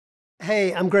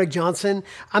Hey, I'm Greg Johnson.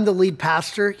 I'm the lead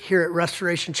pastor here at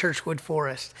Restoration Church Wood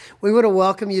Forest. We want to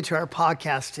welcome you to our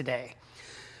podcast today.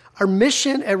 Our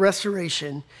mission at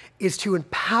Restoration is to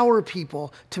empower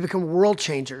people to become world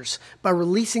changers by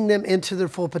releasing them into their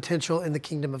full potential in the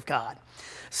kingdom of God.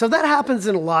 So that happens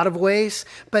in a lot of ways,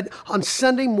 but on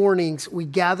Sunday mornings, we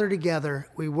gather together,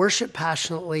 we worship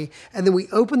passionately, and then we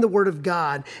open the Word of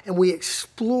God and we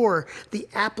explore the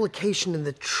application and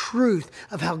the truth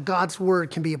of how God's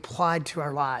Word can be applied to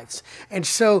our lives. And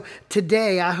so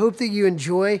today, I hope that you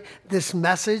enjoy this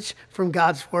message from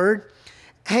God's Word.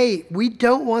 Hey, we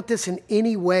don't want this in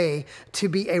any way to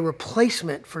be a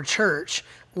replacement for church.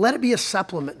 Let it be a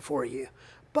supplement for you.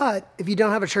 But if you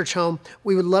don't have a church home,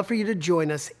 we would love for you to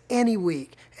join us any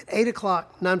week at 8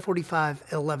 o'clock, 9:45,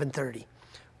 and 11:30.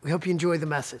 We hope you enjoy the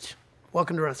message.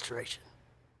 Welcome to Restoration.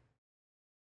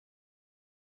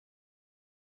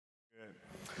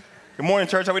 Good morning,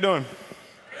 church. How we doing?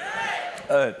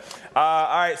 Good.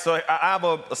 All right, so I have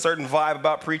a certain vibe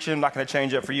about preaching. I'm not going to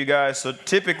change it for you guys. So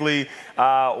typically,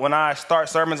 when I start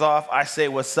sermons off, I say,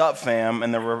 "What's up, fam?"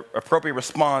 And the appropriate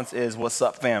response is, "What's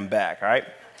up, fam?" back, all right?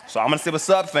 So I'm going to say, "What's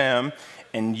up, fam?"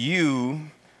 And you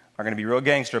are going to be real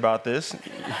gangster about this.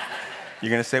 You're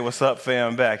going to say, "What's up,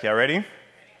 fam?" back. Y'all ready?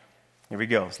 Here we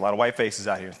go. There's a lot of white faces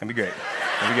out here. It's going to be great.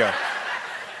 Here we go.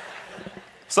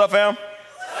 What's up, fam?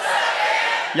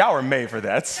 Y'all were made for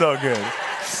that. It's so good.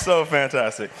 So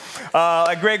fantastic.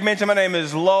 Like Greg mentioned, my name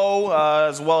is Lo,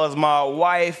 as well as my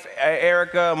wife,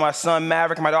 Erica, my son,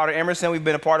 Maverick, and my daughter, Emerson. We've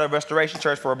been a part of Restoration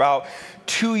Church for about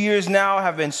 2 years now.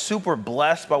 Have been super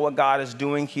blessed by what God is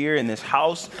doing here in this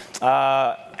house.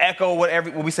 Echo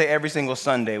what we say every single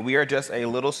Sunday. We are just a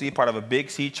little C, part of a big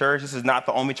C church. This is not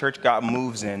the only church God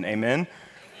moves in. Amen?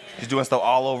 He's doing stuff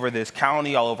all over this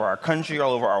county, all over our country,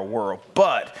 all over our world.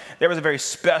 But there was a very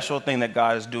special thing that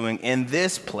God is doing in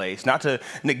this place, not to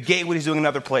negate what he's doing in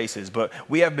other places, but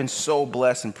we have been so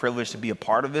blessed and privileged to be a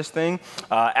part of this thing.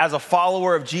 As a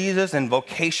follower of Jesus and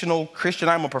vocational Christian,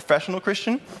 I'm a professional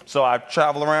Christian. So I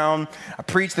travel around, I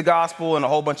preach the gospel in a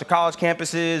whole bunch of college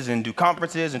campuses and do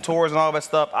conferences and tours and all that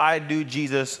stuff. I do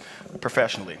Jesus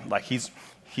professionally. Like he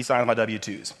signs my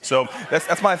W-2s. So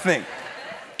that's my thing.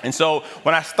 And so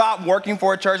when I stopped working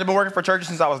for a church, I've been working for churches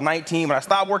since I was 19. When I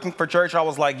stopped working for church, I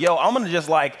was like, yo, I'm going to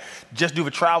just do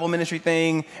a travel ministry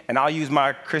thing, and I'll use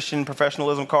my Christian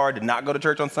professionalism card to not go to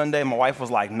church on Sunday. My wife was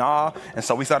like, nah. And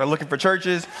so we started looking for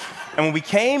churches. And when we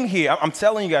came here, I'm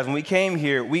telling you guys, when we came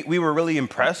here, we were really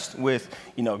impressed with,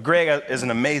 Greg is an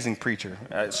amazing preacher.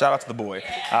 Shout out to the boy.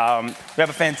 We have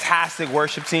a fantastic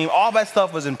worship team. All that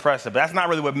stuff was impressive, but that's not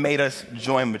really what made us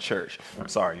join the church. I'm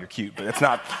sorry, you're cute, but that's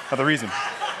not the reason.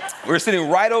 We were sitting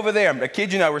right over there. I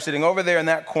kid you not, we're sitting over there in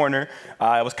that corner.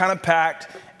 It was kind of packed,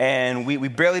 and we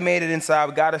barely made it inside.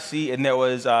 We got a seat, and it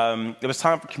was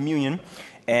time for communion,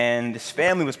 and this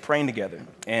family was praying together.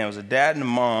 And it was a dad and a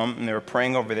mom, and they were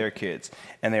praying over their kids.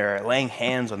 And they were laying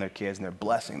hands on their kids, and they're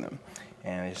blessing them.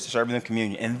 And they're serving them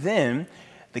communion. And then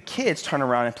the kids turn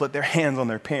around and put their hands on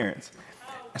their parents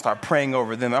and start praying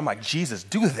over them. I'm like, Jesus,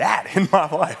 do that in my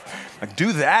life. Like,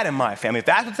 do that in my family. If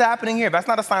that's what's happening here, if that's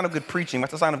not a sign of good preaching,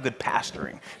 that's a sign of good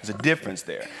pastoring. There's a difference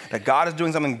there. That God is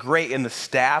doing something great in the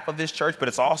staff of this church, but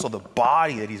it's also the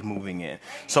body that he's moving in.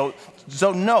 So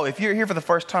no, if you're here for the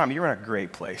first time, you're in a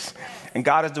great place. And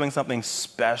God is doing something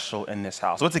special in this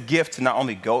house. So it's a gift to not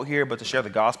only go here, but to share the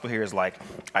gospel here is like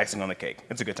icing on the cake.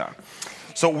 It's a good time.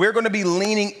 So we're going to be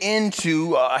leaning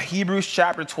into Hebrews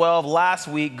chapter 12. Last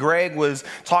week, Greg was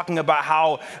talking about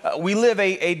how we live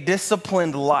a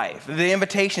disciplined life. The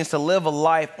invitation is to live a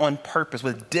life on purpose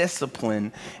with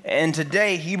discipline. And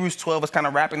today, Hebrews 12 is kind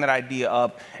of wrapping that idea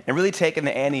up and really taking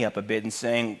the ante up a bit and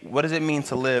saying, what does it mean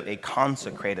to live a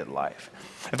consecrated life?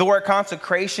 If the word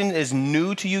consecration is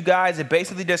new to you guys, it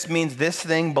basically just means this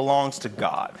thing belongs to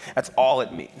God. That's all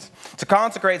it means. To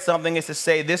consecrate something is to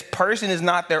say this person is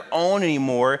not their own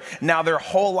anymore. Now their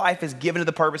whole life is given to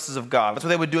the purposes of God. That's what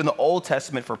they would do in the Old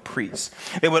Testament for priests.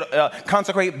 They would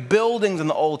consecrate buildings in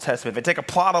the Old Testament. They take a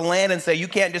plot of land and say, you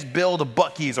can't just build a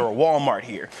Buc-ee's or a Walmart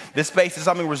here. This space is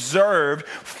something reserved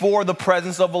for the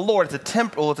presence of the Lord. It's a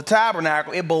temple, it's a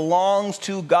tabernacle. It belongs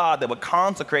to God. That would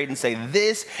consecrate and say,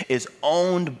 this is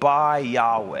owned by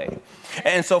Yahweh.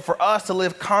 And so for us to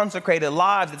live consecrated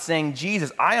lives, it's saying, Jesus,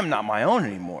 I am not my own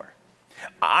anymore.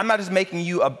 I'm not just making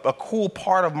you a cool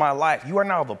part of my life. You are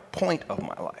now the point of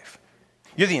my life.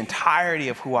 You're the entirety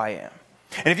of who I am.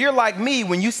 And if you're like me,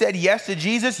 when you said yes to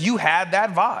Jesus, you had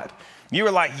that vibe. You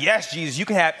were like, yes, Jesus, you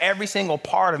can have every single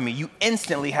part of me. You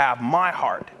instantly have my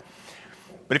heart.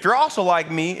 But if you're also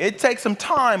like me, it takes some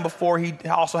time before he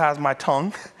also has my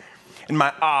tongue. and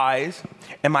my eyes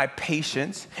and my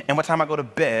patience and what time I go to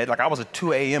bed. Like I was a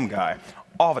 2 a.m. guy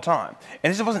all the time.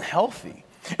 And it just wasn't healthy.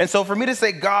 And so for me to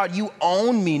say, God, you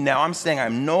own me now, I'm saying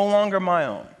I'm no longer my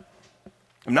own.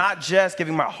 I'm not just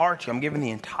giving my heart to you, I'm giving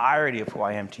the entirety of who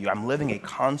I am to you. I'm living a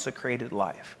consecrated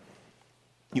life.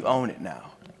 You own it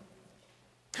now.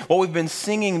 What we've been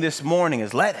singing this morning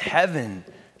is let heaven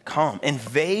come,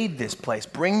 invade this place,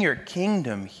 bring your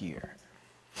kingdom here.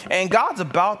 And God's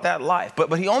about that life,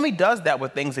 but he only does that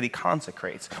with things that he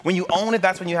consecrates. When you own it,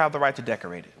 that's when you have the right to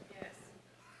decorate it. Yes.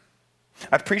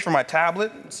 I preached from my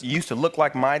tablet. It used to look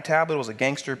like my tablet. It was a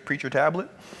gangster preacher tablet.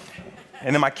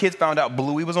 And then my kids found out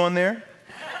Bluey was on there,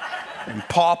 and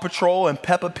Paw Patrol and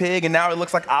Peppa Pig, and now it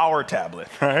looks like our tablet,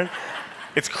 right?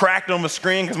 It's cracked on the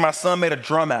screen because my son made a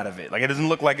drum out of it. Like it doesn't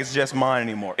look like it's just mine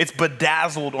anymore. It's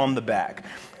bedazzled on the back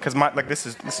because this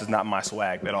is not my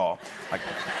swag at all. Like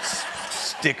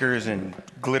stickers and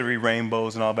glittery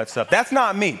rainbows and all that stuff. That's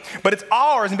not me, but it's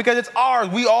ours, and because it's ours,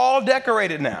 we all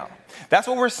decorate it now. That's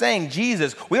what we're saying,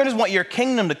 Jesus. We don't just want your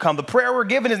kingdom to come. The prayer we're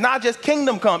giving is not just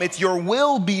kingdom come. It's your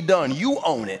will be done. You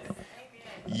own it.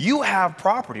 You have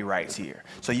property rights here,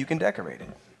 so you can decorate it.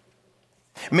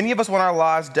 Many of us want our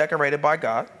lives decorated by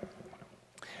God,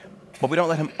 but we don't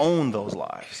let him own those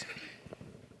lives.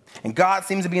 And God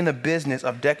seems to be in the business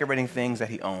of decorating things that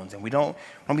he owns, and we don't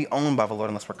want to be owned by the Lord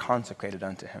unless we're consecrated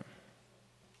unto him.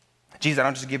 Jesus, I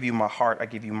don't just give you my heart, I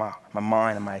give you my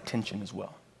mind and my attention as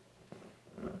well.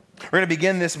 We're going to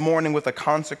begin this morning with a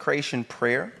consecration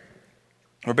prayer.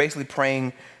 We're basically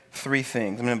praying three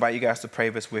things. I'm going to invite you guys to pray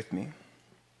this with me.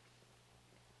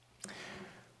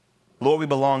 Lord, we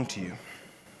belong to you.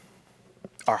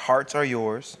 Our hearts are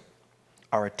yours.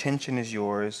 Our attention is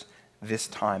yours. This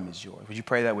time is yours. Would you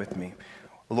pray that with me?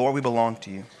 Lord, we belong to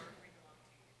you.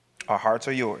 Our hearts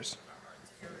are yours.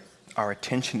 Our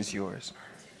attention is yours.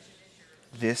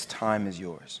 This time is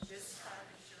yours.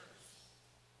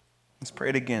 Let's pray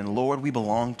it again. Lord, we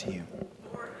belong to you.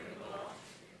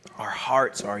 Our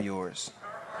hearts are yours.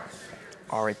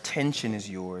 Our attention is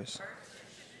yours.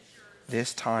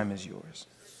 This time is yours.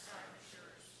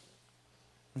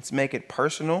 Let's make it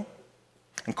personal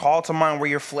and call to mind where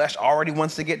your flesh already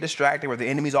wants to get distracted, where the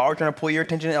enemy's already trying to pull your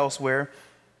attention elsewhere,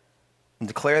 and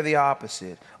declare the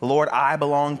opposite. Lord, I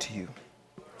belong to you.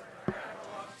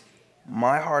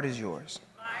 My heart is yours.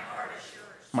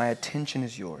 My attention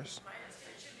is yours.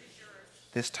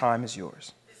 This time is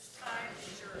yours.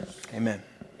 Amen.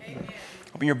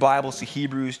 Open your Bibles to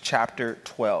Hebrews chapter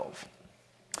 12.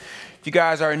 If you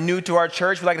guys are new to our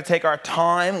church, we like to take our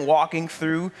time walking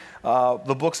through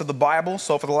the books of the Bible.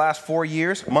 So for the last 4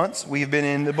 months, we've been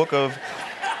in the book of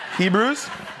Hebrews.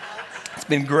 It's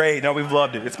been great. No, we've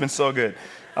loved it. It's been so good.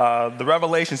 The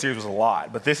Revelation series was a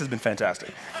lot, but this has been fantastic.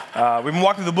 We've been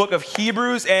walking through the book of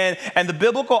Hebrews, and the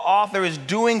biblical author is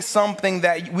doing something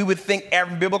that we would think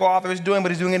every biblical author is doing,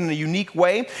 but he's doing it in a unique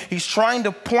way. He's trying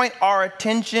to point our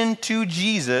attention to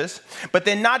Jesus, but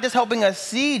then not just helping us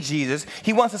see Jesus,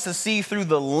 he wants us to see through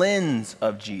the lens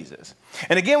of Jesus.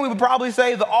 And again, we would probably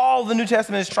say that all the New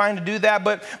Testament is trying to do that,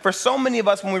 but for so many of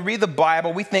us, when we read the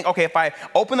Bible, we think, okay, if I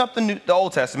open up the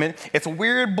Old Testament, it's a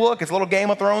weird book, it's a little Game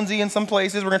of Thronesy in some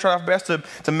places, we're going to try our best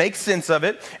to make sense of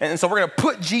it, and so we're going to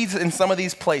put Jesus in some of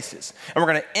these places, and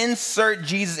we're going to insert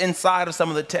Jesus inside of some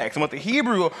of the text. And what the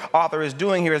Hebrew author is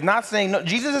doing here is not saying, no,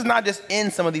 Jesus is not just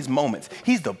in some of these moments,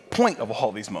 he's the point of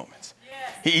all these moments.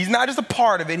 He's not just a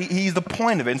part of it, he's the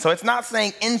point of it. And so it's not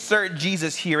saying insert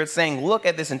Jesus here. It's saying look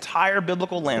at this entire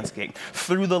biblical landscape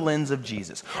through the lens of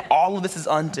Jesus. All of this is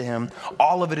unto him.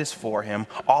 All of it is for him.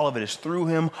 All of it is through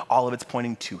him. All of it's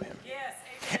pointing to him. Yes,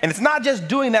 and it's not just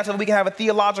doing that so that we can have a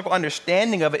theological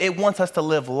understanding of it. It wants us to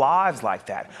live lives like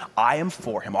that. I am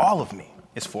for him. All of me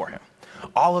is for him.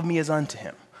 All of me is unto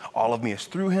him. All of me is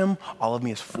through him. All of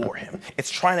me is for him.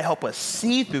 It's trying to help us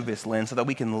see through this lens so that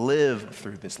we can live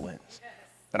through this lens.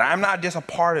 That I'm not just a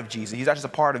part of Jesus. He's not just a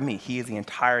part of me. He is the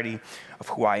entirety of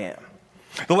who I am.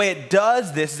 The way it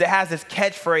does this is it has this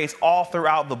catchphrase all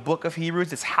throughout the book of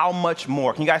Hebrews. It's how much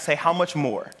more. Can you guys say how much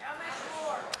more? How much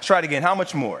more? Let's try it again. How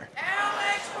much more? How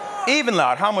much more? Even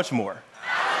loud. How much more?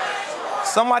 How much more?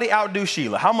 Somebody outdo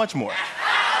Sheila. How much more?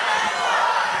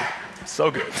 How much more?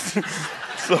 So good.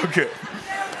 So good.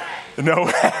 No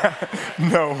way.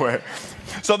 No way.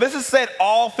 So this is said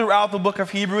all throughout the book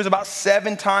of Hebrews. About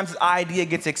 7 times this idea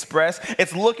gets expressed.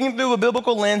 It's looking through a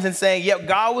biblical lens and saying, yep,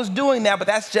 God was doing that, but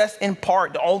that's just in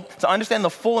part. To understand the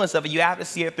fullness of it, you have to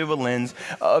see it through the lens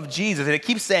of Jesus. And it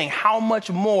keeps saying, how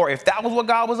much more? If that was what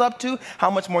God was up to,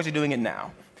 how much more is he doing it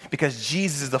now? Because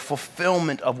Jesus is the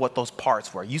fulfillment of what those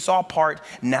parts were. You saw a part,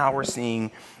 now we're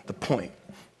seeing the point.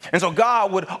 And so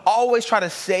God would always try to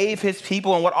save his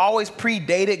people, and what always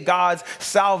predated God's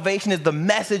salvation is the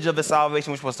message of the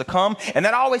salvation which was to come. And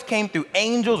that always came through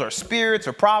angels or spirits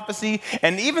or prophecy.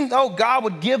 And even though God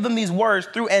would give them these words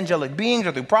through angelic beings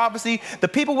or through prophecy, the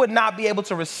people would not be able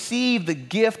to receive the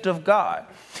gift of God.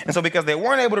 And so because they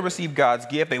weren't able to receive God's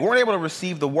gift, they weren't able to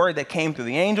receive the word that came through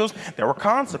the angels, there were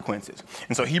consequences.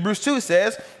 And so Hebrews 2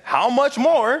 says, how much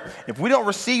more if we don't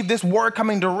receive this word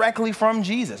coming directly from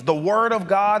Jesus, the word of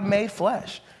God made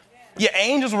flesh? Yeah,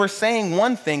 angels were saying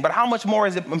one thing, but how much more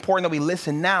is it important that we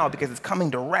listen now because it's coming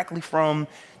directly from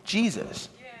Jesus?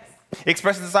 It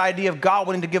expresses this idea of God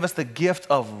wanting to give us the gift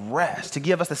of rest, to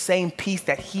give us the same peace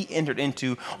that he entered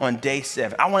into on day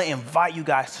 7. I want to invite you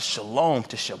guys to shalom,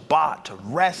 to Shabbat, to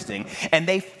resting. And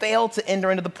they failed to enter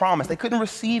into the promise. They couldn't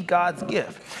receive God's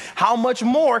gift. How much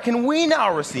more can we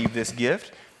now receive this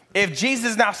gift if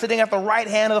Jesus is now sitting at the right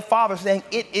hand of the Father saying,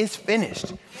 it is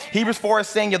finished? Hebrews 4 is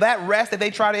saying, that rest that they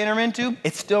try to enter into,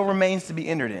 it still remains to be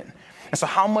entered in. And so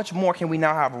how much more can we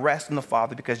now have rest in the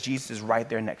Father because Jesus is right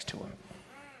there next to him?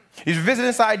 He's revisiting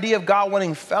this idea of God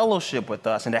wanting fellowship with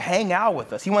us and to hang out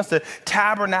with us. He wants to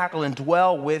tabernacle and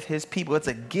dwell with his people. It's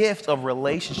a gift of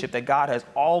relationship that God has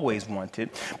always wanted.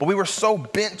 But we were so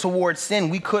bent towards sin,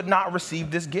 we could not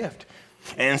receive this gift.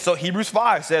 And so Hebrews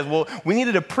 5 says, well, we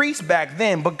needed a priest back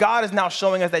then, but God is now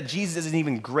showing us that Jesus is an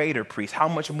even greater priest. How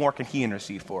much more can he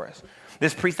intercede for us?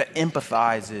 This priest that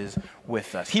empathizes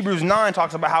with us. Hebrews 9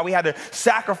 talks about how we had to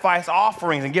sacrifice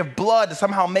offerings and give blood to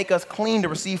somehow make us clean to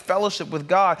receive fellowship with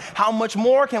God. How much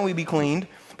more can we be cleaned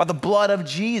by the blood of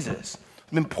Jesus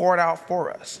who's been poured out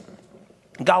for us?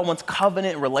 God wants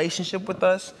covenant relationship with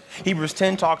us. Hebrews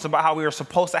 10 talks about how we were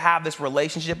supposed to have this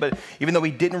relationship, but even though we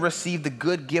didn't receive the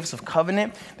good gifts of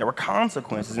covenant, there were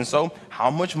consequences. And so how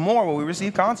much more will we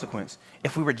receive consequence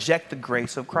if we reject the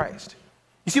grace of Christ?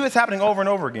 You see what's happening over and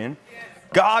over again?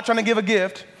 God trying to give a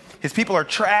gift. His people are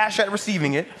trash at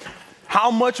receiving it.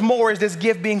 How much more is this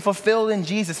gift being fulfilled in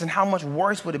Jesus, and how much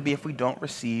worse would it be if we don't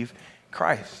receive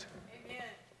Christ? Amen.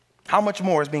 How much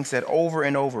more is being said over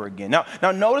and over again?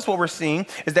 Now notice what we're seeing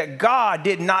is that God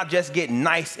did not just get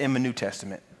nice in the New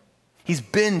Testament. He's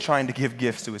been trying to give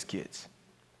gifts to his kids.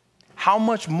 How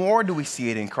much more do we see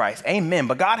it in Christ? Amen.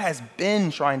 But God has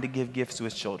been trying to give gifts to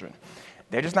his children.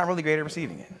 They're just not really great at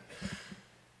receiving it.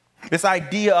 This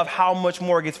idea of how much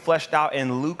more gets fleshed out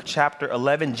in Luke chapter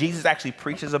 11. Jesus actually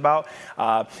preaches about,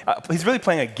 he's really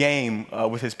playing a game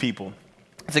with his people.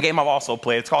 It's a game I've also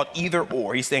played. It's called Either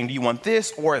Or. He's saying, do you want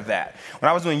this or that? When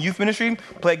I was doing youth ministry,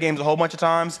 played games a whole bunch of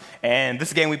times, and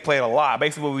this game we played a lot.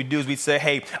 Basically what we do is we say,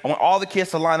 hey, I want all the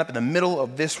kids to line up in the middle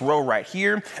of this row right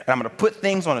here, and I'm going to put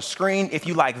things on a screen. If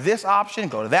you like this option,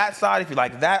 go to that side. If you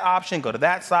like that option, go to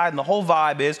that side. And the whole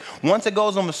vibe is, once it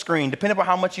goes on the screen, depending on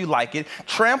how much you like it,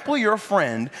 trample your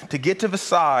friend to get to the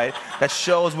side that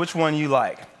shows which one you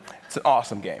like. It's an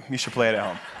awesome game. You should play it at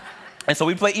home. And so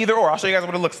we play Either Or. I'll show you guys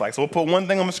what it looks like. So we'll put one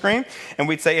thing on the screen, and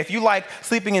we'd say, if you like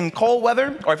sleeping in cold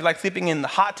weather, or if you like sleeping in the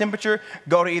hot temperature,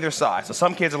 go to either side. So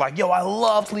some kids are like, yo, I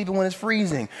love sleeping when it's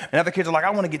freezing. And other kids are like, I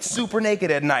want to get super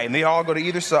naked at night. And they all go to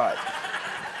either side.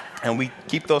 And we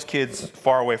keep those kids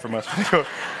far away from us when they go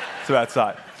to that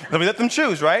side. Then we let them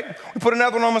choose, right? We put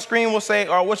another one on the screen. We'll say,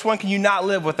 oh, which one can you not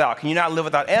live without? Can you not live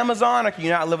without Amazon, or can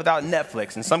you not live without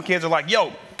Netflix? And some kids are like,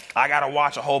 yo, I got to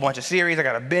watch a whole bunch of series. I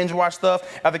got to binge watch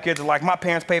stuff. Other kids are like, my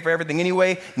parents pay for everything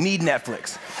anyway, need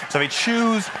Netflix. So they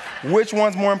choose which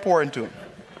one's more important to them.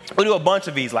 We do a bunch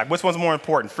of these, like which one's more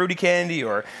important, fruity candy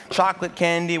or chocolate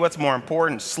candy? What's more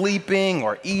important, sleeping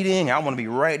or eating? I want to be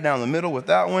right down the middle with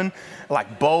that one,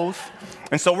 like both.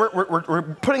 And so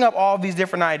we're putting up all these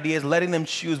different ideas, letting them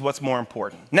choose what's more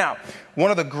important. Now,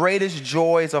 one of the greatest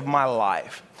joys of my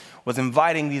life was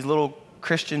inviting these little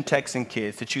Christian Texan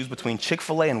kids to choose between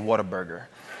Chick-fil-A and Whataburger.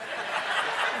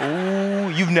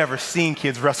 Ooh, you've never seen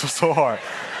kids wrestle so hard.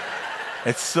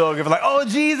 It's so good. Like, oh,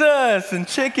 Jesus, and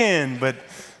chicken, but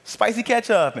spicy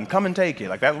ketchup, and come and take it.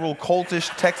 Like that little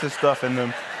cultish Texas stuff in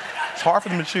them. It's hard for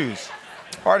them to choose.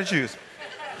 Hard to choose.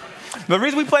 The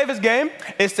reason we play this game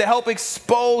is to help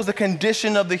expose the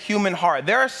condition of the human heart.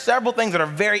 There are several things that are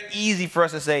very easy for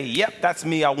us to say, yep, that's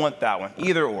me, I want that one.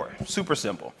 Either or. Super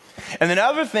simple. And then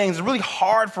other things, it's really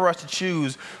hard for us to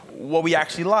choose what we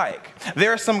actually like.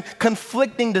 There are some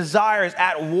conflicting desires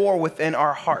at war within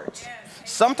our hearts.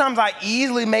 Sometimes I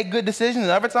easily make good decisions,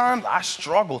 and other times I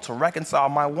struggle to reconcile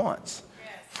my wants.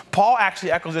 Paul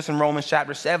actually echoes this in Romans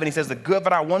chapter 7. He says, the good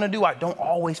that I want to do, I don't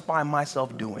always find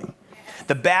myself doing.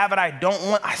 The bad that I don't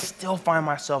want, I still find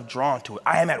myself drawn to it.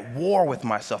 I am at war with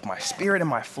myself, my spirit and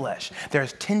my flesh.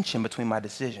 There's tension between my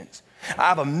decisions. I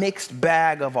have a mixed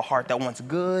bag of a heart that wants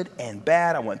good and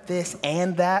bad. I want this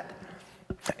and that.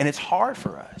 And it's hard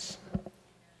for us.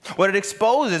 What it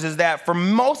exposes is that for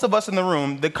most of us in the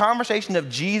room, the conversation of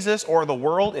Jesus or the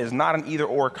world is not an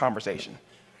either-or conversation.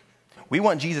 We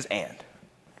want Jesus and.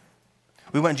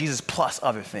 We want Jesus plus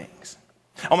other things.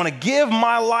 I want to give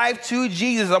my life to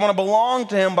Jesus. I want to belong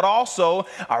to him, but also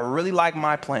I really like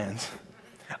my plans.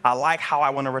 I like how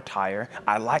I want to retire.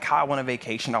 I like how I want to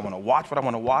vacation. I want to watch what I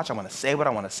want to watch. I want to say what I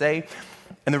want to say.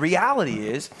 And the reality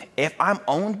is, if I'm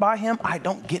owned by him, I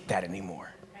don't get that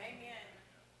anymore. Amen.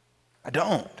 I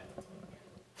don't.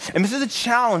 And this is a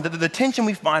challenge, the tension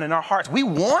we find in our hearts. We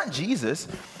want Jesus,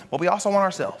 but we also want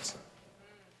ourselves.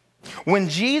 When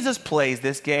Jesus plays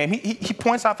this game, he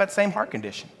points out that same heart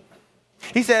condition.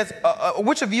 He says,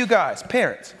 which of you guys,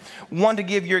 parents, want to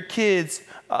give your kids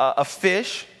a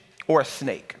fish or a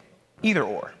snake? Either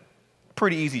or.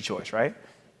 Pretty easy choice, right?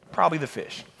 Probably the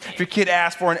fish. If your kid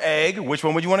asks for an egg, which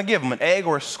one would you want to give them? An egg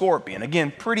or a scorpion?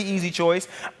 Again, pretty easy choice.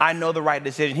 I know the right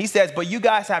decision. He says, but you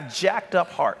guys have jacked up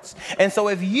hearts. And so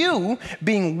if you,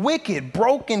 being wicked,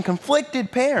 broken,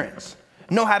 conflicted parents,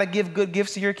 know how to give good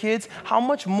gifts to your kids, how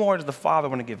much more does the Father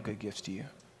want to give good gifts to you?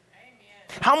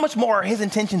 How much more are his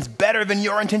intentions better than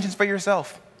your intentions for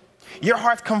yourself? Your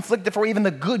heart's conflicted for even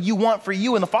the good you want for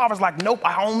you, and the Father's like, nope,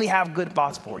 I only have good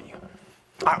thoughts for you.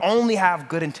 I only have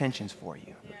good intentions for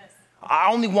you. Yes.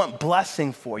 I only want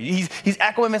blessing for you. He's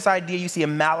echoing this idea you see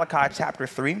in Malachi chapter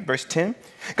 3, verse 10.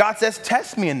 God says,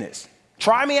 test me in this.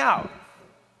 Try me out.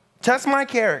 Test my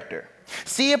character.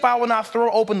 See if I will not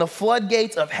throw open the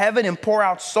floodgates of heaven and pour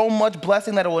out so much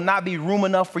blessing that it will not be room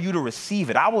enough for you to receive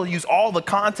it. I will use all the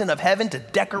content of heaven to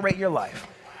decorate your life.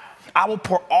 I will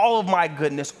pour all of my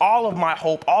goodness, all of my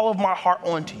hope, all of my heart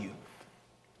onto you.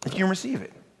 If you can receive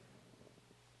it.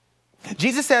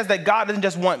 Jesus says that God doesn't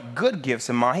just want good gifts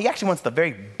in mind. He actually wants the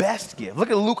very best gift. Look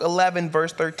at Luke 11,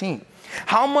 verse 13.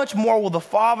 How much more will the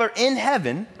Father in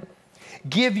heaven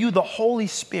give you the Holy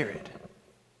Spirit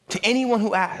to anyone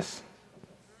who asks?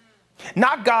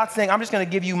 Not God saying, I'm just going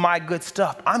to give you my good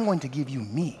stuff. I'm going to give you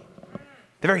me.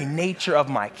 The very nature of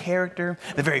my character,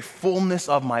 the very fullness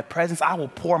of my presence. I will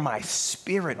pour my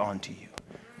spirit onto you.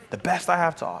 The best I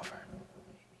have to offer.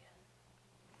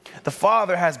 The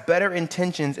Father has better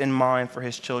intentions in mind for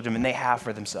his children than they have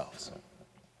for themselves.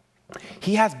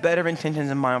 He has better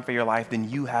intentions in mind for your life than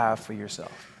you have for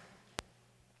yourself.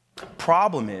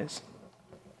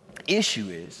 Issue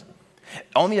is,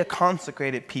 only a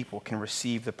consecrated people can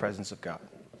receive the presence of God.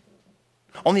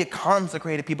 Only a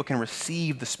consecrated people can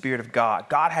receive the Spirit of God.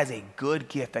 God has a good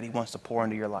gift that he wants to pour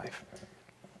into your life.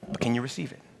 But can you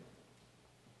receive it?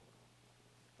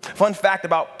 Fun fact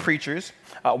about preachers,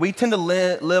 we tend to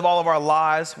live all of our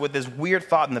lives with this weird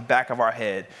thought in the back of our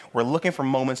head. We're looking for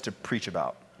moments to preach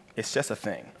about. It's just a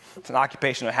thing. It's an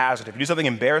occupational hazard. If you do something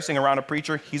embarrassing around a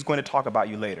preacher, he's going to talk about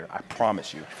you later. I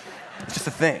promise you. It's just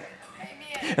a thing.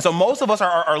 And so most of us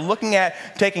are looking at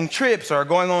taking trips or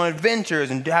going on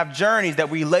adventures and have journeys that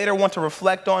we later want to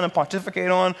reflect on and pontificate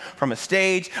on from a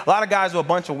stage. A lot of guys do a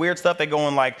bunch of weird stuff. They go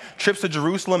on like trips to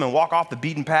Jerusalem and walk off the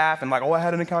beaten path and like, oh, I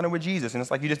had an encounter with Jesus. And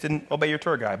it's like you just didn't obey your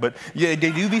tour guide. But yeah,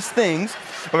 they do these things,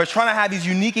 but they're trying to have these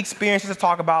unique experiences to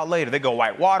talk about later. They go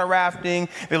white water rafting.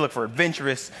 They look for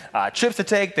adventurous trips to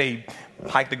take. They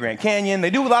hike the Grand Canyon. They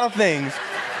do a lot of things.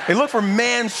 They look for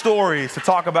man stories to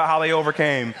talk about how they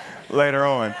overcame later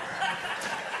on.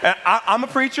 And I'm a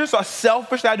preacher, so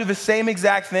selfishly I do the same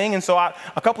exact thing. And so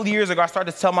a couple of years ago, I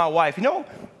started to tell my wife, you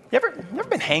ever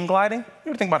been hang gliding?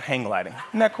 You ever think about hang gliding?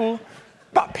 Isn't that cool?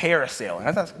 About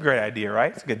parasailing. That's a great idea,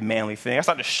 right? It's a good manly thing. I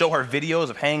started to show her videos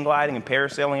of hang gliding and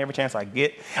parasailing every chance I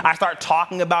get. I start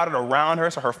talking about it around her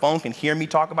so her phone can hear me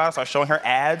talk about it. So I start showing her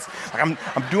ads. Like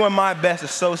I'm doing my best to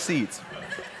sow seeds.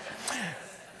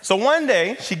 So one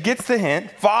day, she gets the hint,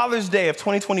 Father's Day of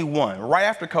 2021, right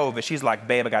after COVID, she's like,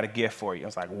 babe, I got a gift for you. I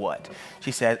was like, what?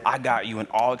 She said, I got you an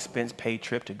all-expense paid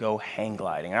trip to go hang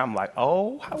gliding. And I'm like,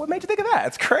 oh, what made you think of that?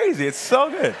 It's crazy. It's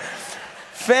so good.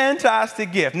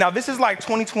 Fantastic gift. Now, this is like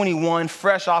 2021,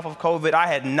 fresh off of COVID. I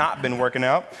had not been working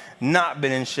out, not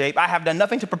been in shape. I have done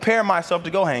nothing to prepare myself to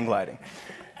go hang gliding.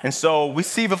 And so we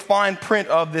see the fine print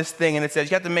of this thing, and it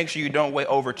says you have to make sure you don't weigh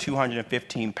over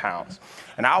 215 pounds.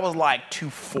 And I was like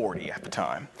 240 at the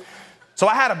time. So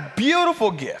I had a beautiful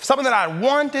gift, something that I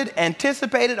wanted,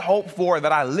 anticipated, hoped for,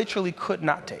 that I literally could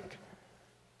not take.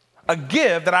 A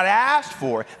gift that I'd asked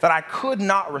for that I could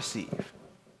not receive.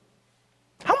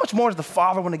 How much more does the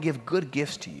Father want to give good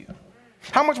gifts to you?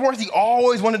 How much more has he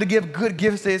always wanted to give good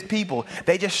gifts to his people?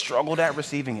 They just struggled at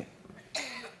receiving it.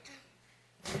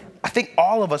 I think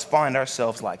all of us find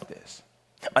ourselves like this.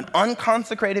 An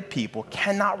unconsecrated people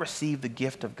cannot receive the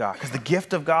gift of God because the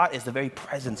gift of God is the very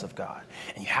presence of God.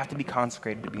 And you have to be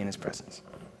consecrated to be in his presence.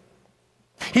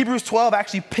 Hebrews 12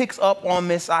 actually picks up on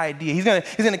this idea. He's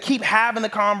gonna keep having the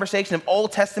conversation of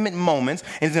Old Testament moments,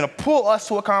 and he's gonna pull us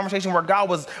to a conversation where God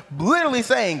was literally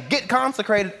saying, get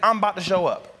consecrated, I'm about to show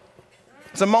up.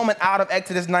 It's a moment out of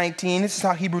Exodus 19. This is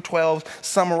how Hebrews 12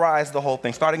 summarized the whole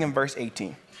thing, starting in verse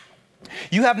 18.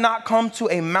 You have not come to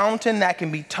a mountain that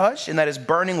can be touched and that is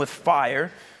burning with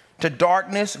fire, to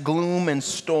darkness, gloom, and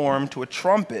storm, to a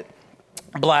trumpet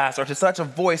blast, or to such a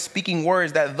voice speaking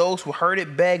words that those who heard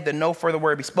it begged that no further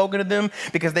word be spoken to them,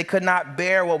 because they could not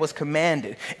bear what was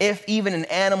commanded. If even an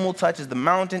animal touches the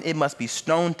mountain, it must be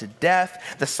stoned to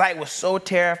death. The sight was so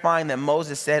terrifying that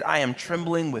Moses said, I am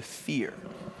trembling with fear.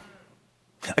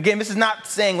 Again, this is not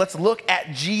saying let's look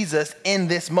at Jesus in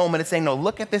this moment. It's saying, no,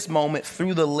 look at this moment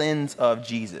through the lens of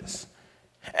Jesus.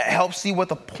 It helps see what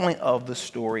the point of the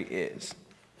story is.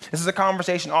 This is a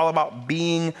conversation all about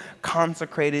being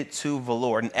consecrated to the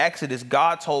Lord. In Exodus,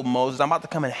 God told Moses, I'm about to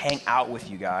come and hang out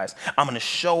with you guys. I'm going to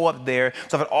show up there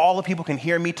so that all the people can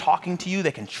hear me talking to you.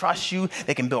 They can trust you.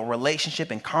 They can build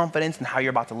relationship and confidence in how you're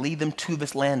about to lead them to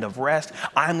this land of rest.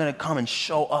 I'm going to come and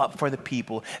show up for the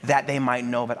people that they might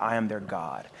know that I am their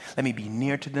God. Let me be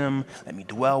near to them. Let me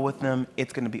dwell with them.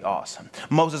 It's going to be awesome.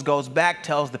 Moses goes back,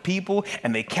 tells the people,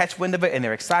 and they catch wind of it, and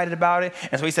they're excited about it.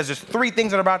 And so he says, there's 3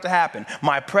 things that are about to happen.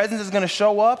 My presence is going to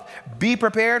show up. Be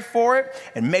prepared for it,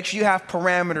 and make sure you have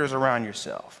parameters around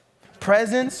yourself.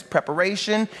 Presence,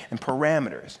 preparation, and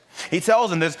parameters. He tells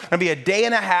them there's going to be a day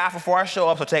and a half before I show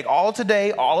up, so take all of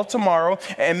today, all of tomorrow,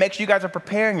 and make sure you guys are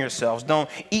preparing yourselves. Don't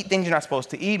eat things you're not supposed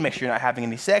to eat. Make sure you're not having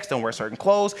any sex. Don't wear certain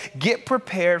clothes. Get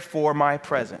prepared for my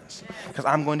presence, because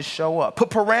I'm going to show up. Put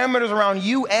parameters around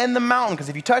you and the mountain, because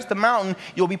if you touch the mountain,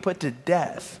 you'll be put to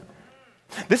death.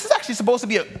 This is actually supposed to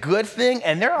be a good thing,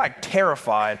 and they're like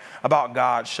terrified about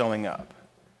God showing up.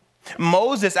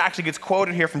 Moses actually gets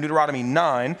quoted here from Deuteronomy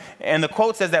 9, and the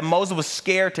quote says that Moses was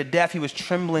scared to death. He was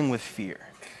trembling with fear.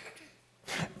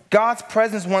 God's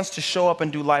presence wants to show up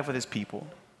and do life with his people,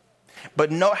 but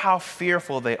note how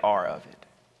fearful they are of it.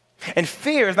 And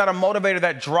fear is not a motivator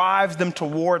that drives them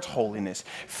towards holiness.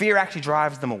 Fear actually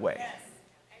drives them away.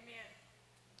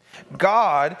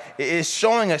 God is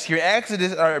showing us here,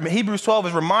 Hebrews 12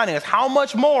 is reminding us how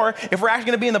much more, if we're actually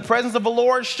going to be in the presence of the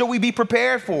Lord, should we be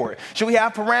prepared for it? Should we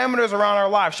have parameters around our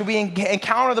life? Should we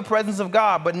encounter the presence of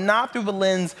God, but not through the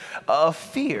lens of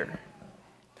fear,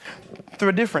 through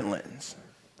a different lens,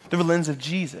 through the lens of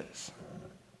Jesus?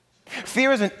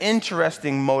 Fear is an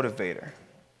interesting motivator.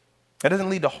 It doesn't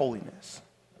lead to holiness.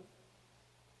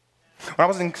 When I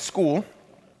was in school,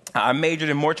 I majored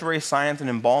in mortuary science and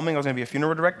embalming. I was going to be a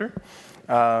funeral director.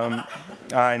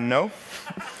 I know.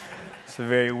 It's a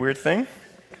very weird thing.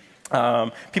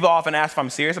 People often ask if I'm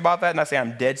serious about that, and I say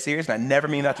I'm dead serious, and I never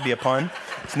mean that to be a pun.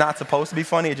 It's not supposed to be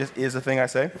funny. It just is a thing I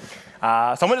say. So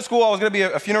I went to school. I was going to be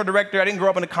a funeral director. I didn't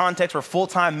grow up in a context where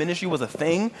full-time ministry was a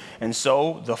thing. And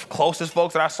so the closest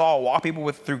folks that I saw walk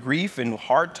people through grief and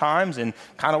hard times and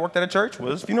kind of worked at a church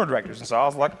was funeral directors. And so I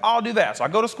was like, I'll do that. So I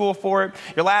go to school for it.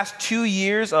 Your last 2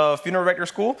 years of funeral director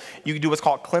school, you do what's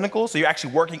called clinical. So you're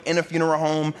actually working in a funeral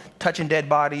home, touching dead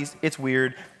bodies. It's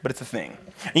weird, but it's a thing.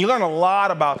 And you learn a lot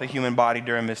about the human body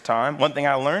during this time. One thing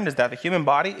I learned is that the human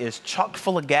body is chock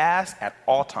full of gas at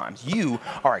all times. You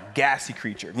are a gassy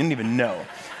creature. You didn't even know.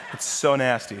 It's so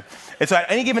nasty. And so at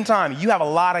any given time, you have a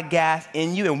lot of gas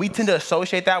in you, and we tend to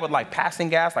associate that with like passing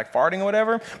gas, like farting or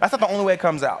whatever. That's not the only way it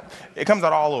comes out. It comes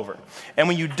out all over. And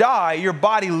when you die, your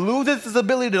body loses its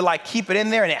ability to like keep it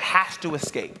in there, and it has to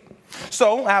escape.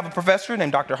 So I have a professor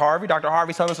named Dr. Harvey. Dr.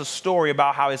 Harvey's telling us a story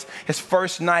about how his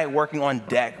first night working on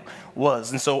deck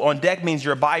was. And so on deck means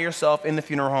you're by yourself in the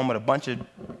funeral home with a bunch of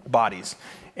bodies.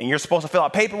 And you're supposed to fill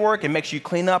out paperwork and make sure you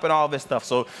clean up and all this stuff.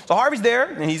 So Harvey's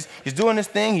there, and he's doing this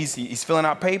thing. He's filling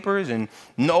out papers, and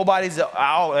nobody's out.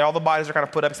 All the bodies are kind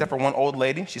of put up except for one old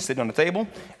lady. She's sitting on the table,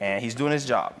 and he's doing his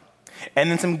job. And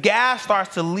then some gas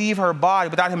starts to leave her body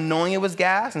without him knowing it was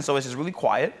gas, and so it's just really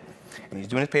quiet. And he's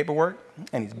doing his paperwork,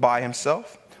 and he's by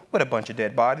himself with a bunch of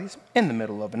dead bodies in the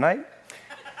middle of the night.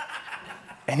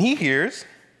 And he hears,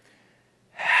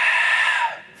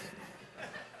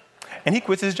 and he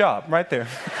quits his job right there.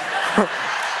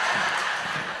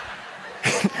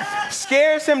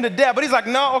 Scares him to death, but he's like,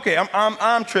 no, okay,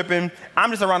 I'm tripping. I'm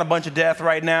just around a bunch of death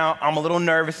right now. I'm a little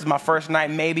nervous. It's my first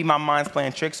night. Maybe my mind's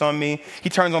playing tricks on me. He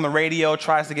turns on the radio,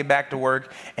 tries to get back to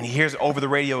work, and he hears it over the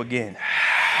radio again.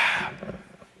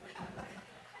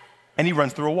 And he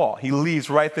runs through a wall. He leaves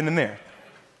right then and there.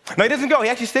 No, he doesn't go. He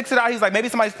actually sticks it out. He's like, maybe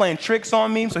somebody's playing tricks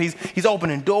on me. So he's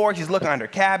opening doors. He's looking under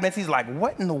cabinets. He's like,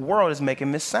 what in the world is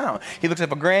making this sound? He looks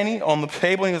at a granny on the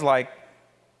table, and he's like,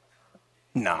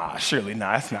 nah, surely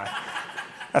not. That's not.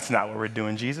 That's not what we're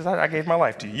doing, Jesus. I gave my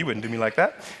life to you. You wouldn't do me like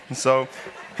that. And so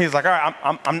he's like, all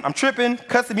right, I'm tripping,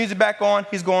 cuts the music back on.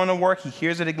 He's going to work. He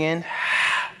hears it again,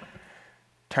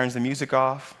 turns the music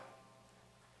off.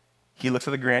 He looks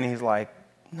at the granny. He's like,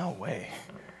 no way.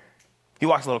 He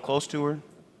walks a little close to her.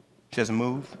 She doesn't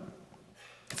move.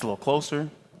 Gets a little closer.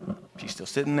 She's still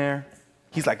sitting there.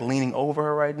 He's like leaning over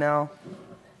her right now.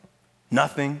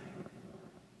 Nothing.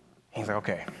 He's like,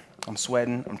 okay, I'm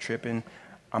sweating, I'm tripping,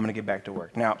 I'm gonna get back to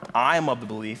work. Now, I am of the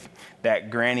belief that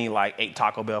Granny like ate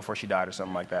Taco Bell before she died or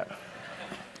something like that.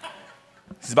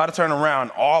 She's about to turn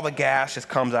around, all the gas just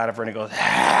comes out of her and it goes,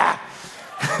 ah!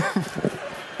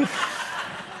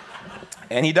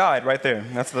 And he died right there.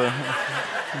 That's the,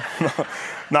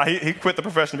 no, he quit the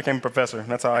profession, became a professor.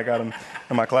 That's how I got him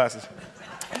in my classes.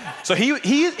 So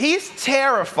he's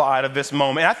terrified of this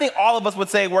moment. And I think all of us would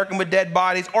say working with dead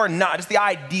bodies or not, just the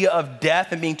idea of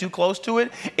death and being too close to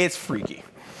it, it's freaky.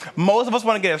 Most of us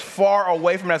want to get as far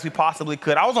away from it as we possibly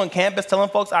could. I was on campus telling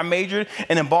folks I majored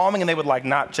in embalming and they would like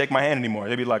not shake my hand anymore.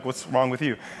 They'd be like, what's wrong with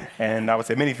you? And I would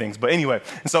say many things. But anyway,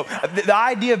 so the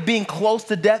idea of being close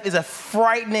to death is a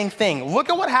frightening thing. Look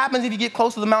at what happens if you get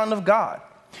close to the mountain of God.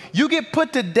 You get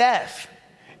put to death.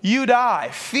 You die.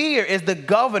 Fear is the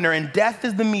governor and death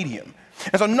is the medium.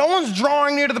 And so no one's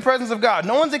drawing near to the presence of God.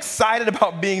 No one's excited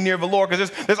about being near the Lord because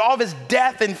there's all this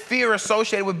death and fear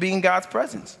associated with being God's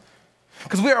presence.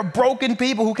 Because we are broken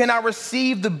people who cannot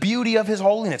receive the beauty of his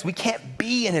holiness. We can't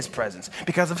be in his presence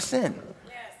because of sin.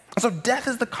 Yes. And so death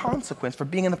is the consequence for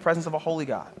being in the presence of a holy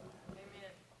God.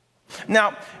 Amen.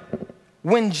 Now,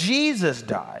 when Jesus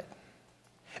died,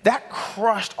 that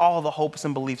crushed all the hopes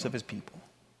and beliefs of his people.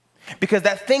 Because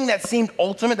that thing that seemed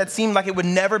ultimate, that seemed like it would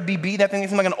never be beat, that thing that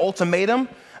seemed like an ultimatum,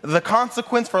 the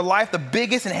consequence for life, the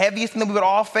biggest and heaviest thing that we would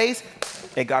all face,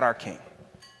 it got our king.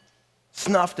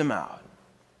 Snuffed him out.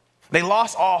 They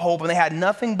lost all hope and they had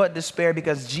nothing but despair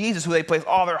because Jesus, who they placed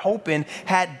all their hope in,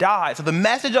 had died. So the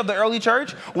message of the early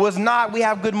church was not, we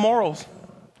have good morals.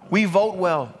 We vote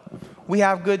well. We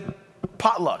have good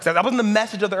potlucks. That wasn't the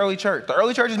message of the early church. The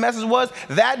early church's message was,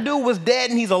 that dude was dead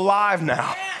and he's alive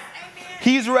now.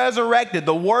 He's resurrected.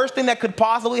 The worst thing that could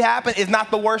possibly happen is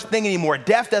not the worst thing anymore.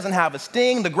 Death doesn't have a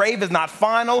sting. The grave is not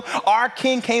final. Our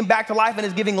King came back to life and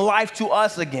is giving life to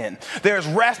us again. There's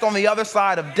rest on the other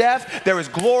side of death. There is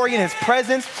glory in his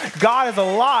presence. God is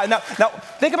alive. Now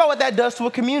think about what that does to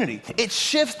a community. It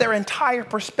shifts their entire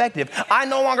perspective. I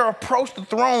no longer approach the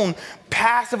throne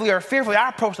passively or fearfully. I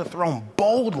approach the throne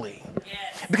boldly.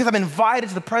 Yes. Because I'm invited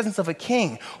to the presence of a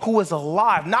king who is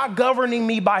alive, not governing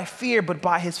me by fear, but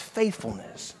by his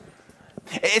faithfulness.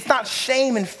 It's not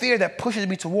shame and fear that pushes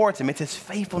me towards him. It's his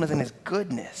faithfulness and his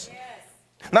goodness.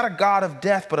 Yes. Not a God of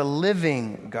death, but a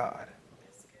living God.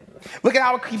 Look at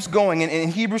how it keeps going. In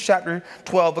Hebrews chapter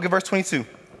 12, look at verse 22.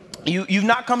 You've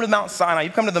not come to Mount Sinai.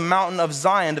 You've come to the mountain of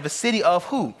Zion, to the city of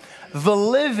who? The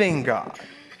living God.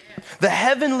 The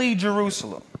heavenly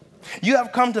Jerusalem. You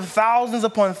have come to thousands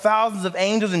upon thousands of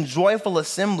angels in joyful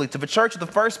assembly, to the church of the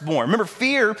firstborn. Remember,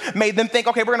 fear made them think,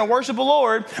 okay, we're going to worship the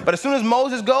Lord. But as soon as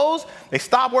Moses goes, they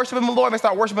stop worshiping the Lord and they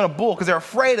start worshiping a bull because they're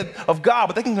afraid of God,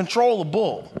 but they can control a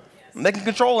bull. They can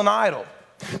control an idol.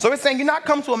 So it's saying you're not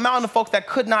come to a mountain of folks that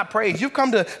could not praise. You've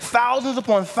come to thousands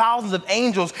upon thousands of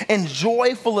angels in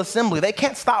joyful assembly. They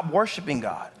can't stop worshiping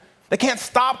God. They can't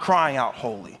stop crying out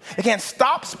holy. They can't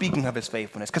stop speaking of his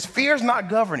faithfulness because fear is not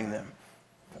governing them.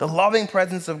 The loving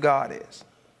presence of God is.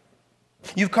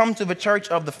 You've come to the church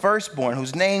of the firstborn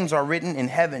whose names are written in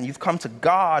heaven. You've come to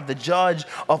God, the judge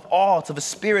of all, to the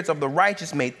spirits of the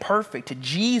righteous made perfect, to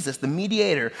Jesus, the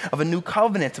mediator of a new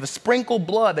covenant, to the sprinkled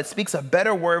blood that speaks a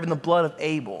better word than the blood of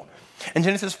Abel. In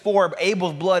Genesis 4,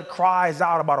 Abel's blood cries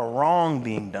out about a wrong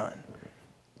being done.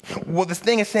 What this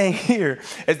thing is saying here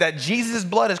is that Jesus'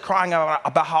 blood is crying out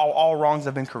about how all wrongs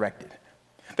have been corrected.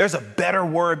 There's a better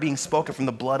word being spoken from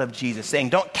the blood of Jesus, saying,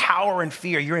 don't cower in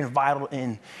fear. You're invited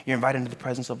into the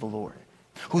presence of the Lord,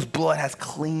 whose blood has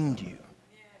cleaned you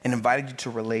and invited you to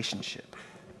relationship.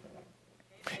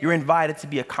 You're invited to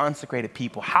be a consecrated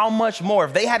people. How much more?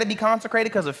 If they had to be consecrated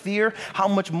because of fear, how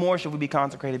much more should we be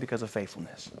consecrated because of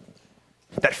faithfulness?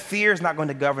 That fear is not going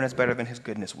to govern us better than his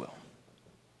goodness will.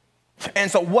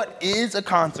 And so what is a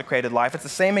consecrated life? It's the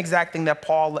same exact thing that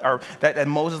that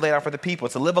Moses laid out for the people.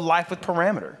 It's to live a life with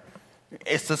parameter.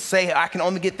 It's to say, I can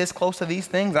only get this close to these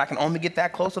things. I can only get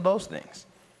that close to those things.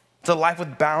 It's a life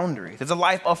with boundaries. It's a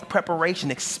life of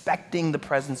preparation, expecting the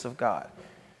presence of God.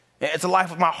 It's a life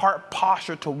with my heart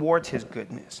posture towards his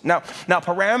goodness. Now,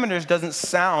 parameters doesn't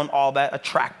sound all that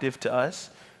attractive to us.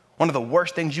 One of the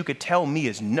worst things you could tell me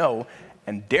is no,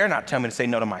 and dare not tell me to say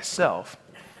no to myself.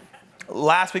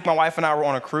 Last week, my wife and I were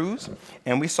on a cruise,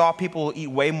 and we saw people eat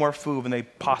way more food than they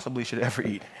possibly should ever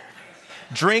eat.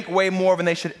 Drink way more than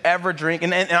they should ever drink.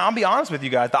 And I'll be honest with you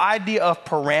guys, the idea of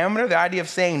parameter, the idea of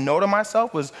saying no to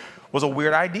myself was a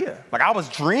weird idea. Like, I was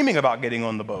dreaming about getting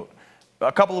on the boat.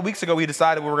 A couple of weeks ago, we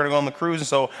decided we were going to go on the cruise, and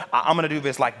so I'm going to do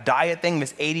this like diet thing,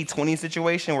 this 80-20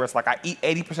 situation where it's like I eat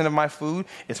 80% of my food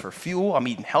is for fuel, I'm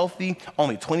eating healthy,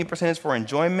 only 20% is for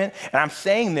enjoyment, and I'm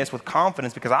saying this with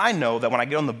confidence because I know that when I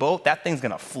get on the boat, that thing's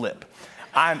going to flip.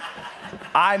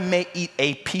 I may eat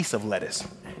a piece of lettuce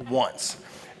once,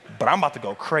 but I'm about to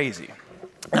go crazy.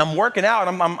 And I'm working out,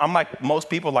 and I'm like most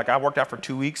people, like I worked out for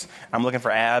 2 weeks, I'm looking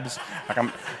for abs,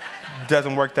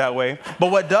 doesn't work that way. But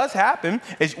what does happen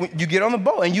is when you get on the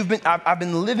boat and I've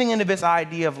been living into this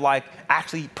idea of like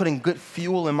actually putting good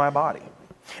fuel in my body.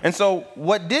 And so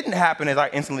what didn't happen is I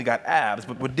instantly got abs,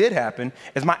 but what did happen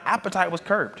is my appetite was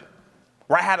curbed,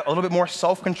 where I had a little bit more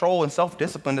self-control and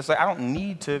self-discipline to say, I don't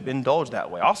need to indulge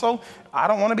that way. Also, I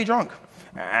don't want to be drunk.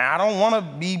 I don't want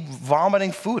to be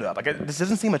vomiting food up. Like, this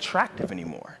doesn't seem attractive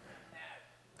anymore.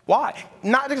 Why?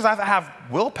 Not because I have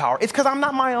willpower. It's because I'm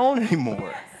not my own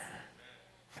anymore.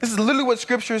 This is literally what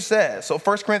Scripture says. So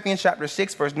 1 Corinthians chapter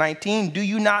 6, verse 19, do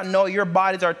you not know your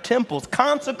bodies are temples,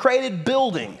 consecrated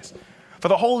buildings for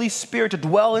the Holy Spirit to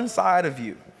dwell inside of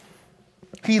you?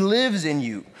 He lives in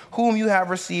you, whom you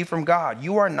have received from God.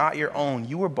 You are not your own.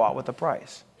 You were bought with a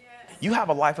price. Yes. You have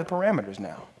a life with parameters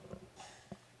now.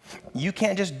 You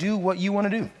can't just do what you want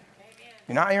to do. Amen.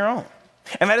 You're not your own.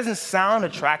 And that doesn't sound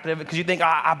attractive because you think,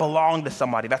 I belong to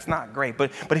somebody. That's not great.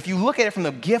 But if you look at it from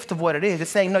the gift of what it is, it's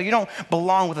saying, no, you don't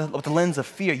belong with the lens of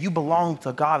fear. You belong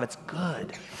to God that's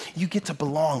good. You get to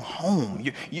belong home.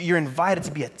 You're invited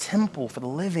to be a temple for the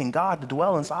living God to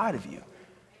dwell inside of you. Amen.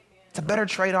 It's a better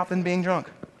trade-off than being drunk.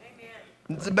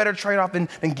 Amen. It's a better trade-off than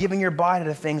giving your body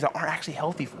to things that aren't actually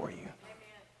healthy for you. Amen.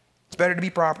 It's better to be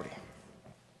property.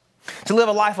 To live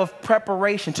a life of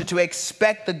preparation, to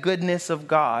expect the goodness of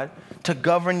God, to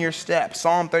govern your steps.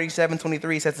 Psalm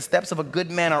 37:23 says, the steps of a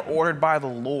good man are ordered by the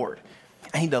Lord,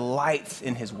 and he delights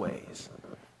in his ways.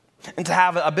 And to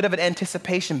have a bit of an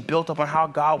anticipation built up on how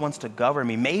God wants to govern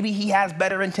me. Maybe he has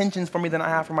better intentions for me than I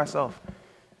have for myself.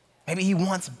 Maybe he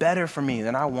wants better for me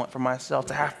than I want for myself.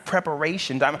 To have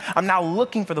preparation. I'm now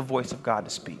looking for the voice of God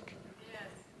to speak.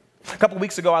 A couple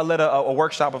weeks ago, I led a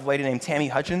workshop with a lady named Tammy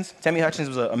Hutchins. Tammy Hutchins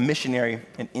was a missionary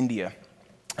in India.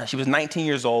 She was 19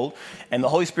 years old, and the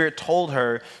Holy Spirit told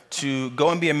her to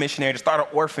go and be a missionary, to start an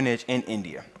orphanage in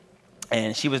India.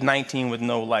 And she was 19 with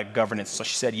no governance, so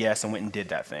she said yes and went and did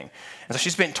that thing. And so she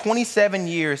spent 27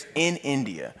 years in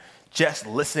India just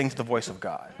listening to the voice of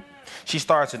God. She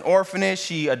starts an orphanage.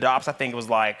 She adopts, I think it was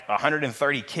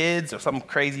 130 kids or some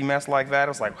crazy mess like that. It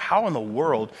was like, how in the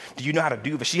world do you know how to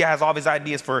do this? She has all these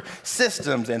ideas for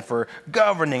systems and for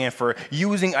governing and for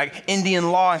using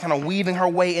Indian law and kind of weaving her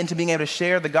way into being able to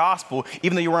share the gospel,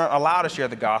 even though you weren't allowed to share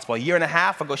the gospel. A year and a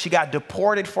half ago, she got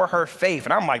deported for her faith.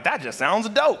 And I'm like, that just sounds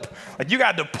dope. You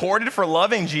got deported for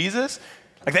loving Jesus?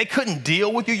 They couldn't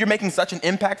deal with you. You're making such an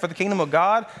impact for the kingdom of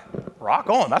God? Rock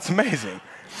on. That's amazing.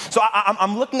 So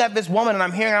I'm looking at this woman and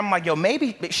I'm like,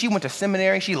 maybe she went to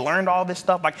seminary. She learned all this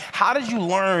stuff. How did you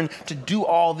learn to do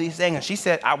all these things? And she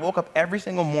said, I woke up every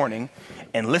single morning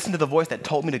and listened to the voice that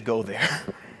told me to go there.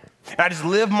 And I just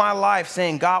lived my life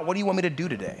saying, God, what do you want me to do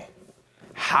today?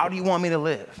 How do you want me to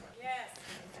live? Yes.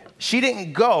 She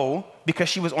didn't go because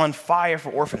she was on fire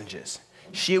for orphanages.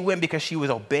 She went because she was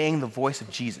obeying the voice of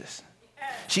Jesus.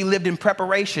 She lived in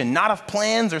preparation, not of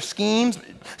plans or schemes.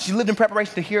 She lived in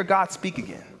preparation to hear God speak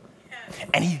again.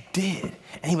 And he did.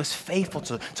 And he was faithful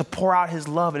to pour out his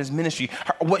love and his ministry.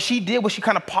 What she did was she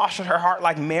kind of postured her heart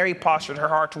like Mary postured her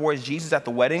heart towards Jesus at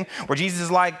the wedding, where Jesus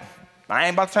is like, I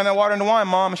ain't about to turn that water into wine,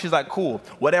 Mom. And she's like, cool.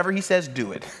 Whatever he says,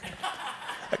 do it.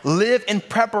 Live in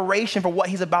preparation for what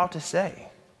he's about to say.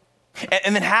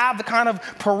 And then have the kind of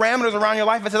parameters around your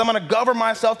life that says, I'm going to govern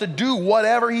myself to do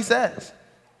whatever he says.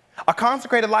 A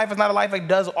consecrated life is not a life that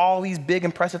does all these big,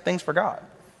 impressive things for God.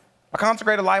 A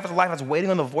consecrated life is a life that's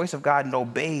waiting on the voice of God and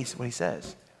obeys what he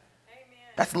says. Amen.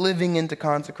 That's living into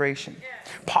consecration,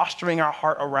 posturing our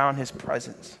heart around his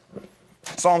presence.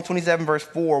 Psalm 27, verse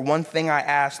 4, one thing I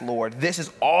ask, Lord, this is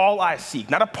all I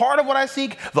seek. Not a part of what I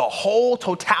seek, the whole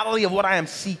totality of what I am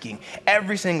seeking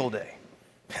every single day,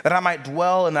 that I might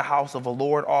dwell in the house of the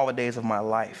Lord all the days of my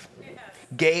life.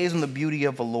 Gaze on the beauty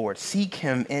of the Lord. Seek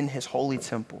him in his holy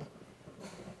temple.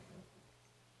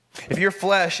 If your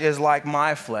flesh is like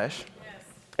my flesh,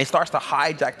 it starts to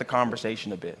hijack the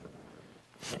conversation a bit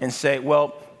and say,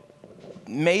 well,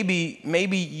 maybe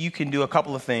you can do a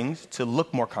couple of things to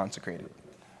look more consecrated.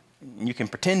 You can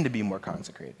pretend to be more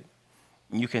consecrated.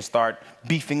 You can start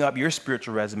beefing up your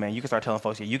spiritual resume. You can start telling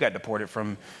folks, yeah, you got deported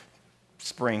from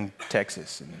Spring,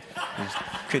 Texas, and we just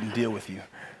couldn't deal with you.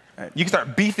 You can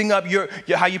start beefing up your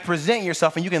how you present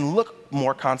yourself, and you can look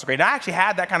more consecrated. I actually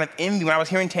had that kind of envy when I was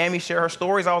hearing Tammy share her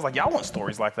stories. I was like, y'all want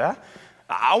stories like that?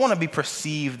 I want to be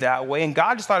perceived that way. And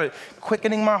God just started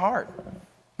quickening my heart.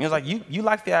 He was like, you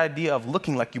like the idea of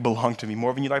looking like you belong to me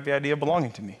more than you like the idea of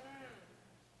belonging to me.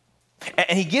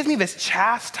 And he gives me this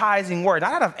chastising word,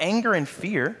 not out of anger and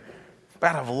fear,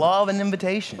 but out of love and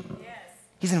invitation. Yes.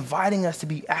 He's inviting us to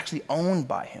be actually owned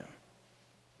by him.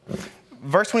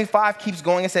 Verse 25 keeps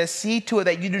going and says, see to it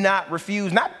that you do not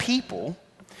refuse, not people,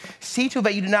 see to it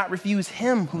that you do not refuse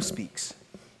him who speaks.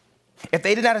 If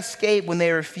they did not escape when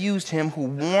they refused him who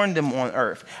warned them on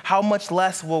earth, how much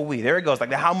less will we? There it goes, like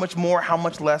the how much more, how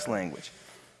much less language.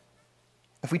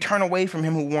 If we turn away from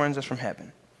him who warns us from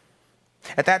heaven.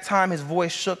 At that time, his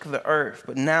voice shook the earth,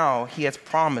 but now he has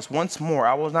promised once more,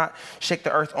 I will not shake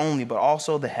the earth only, but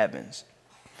also the heavens.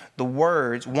 The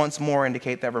words once more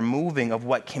indicate that removing of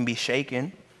what can be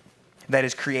shaken, that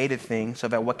is created things, so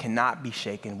that what cannot be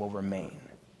shaken will remain.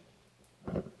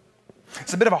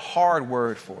 It's a bit of a hard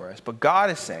word for us, but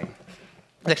God is saying,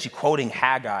 he's actually quoting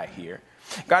Haggai here.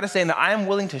 God is saying that I am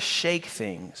willing to shake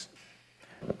things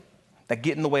that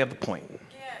get in the way of the point.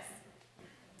 Yes.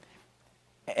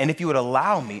 And if you would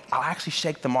allow me, I'll actually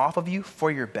shake them off of you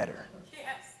for your better.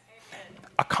 Yes. Amen.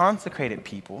 A consecrated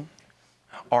people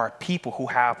are a people who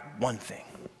have one thing.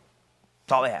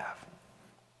 That's all they have.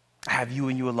 I have you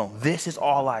and you alone. This is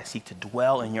all I seek, to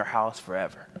dwell in your house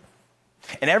forever.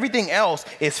 And everything else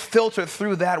is filtered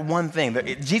through that one thing.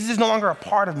 Jesus is no longer a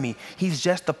part of me. He's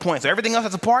just the point. So everything else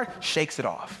that's a part shakes it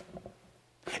off.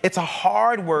 It's a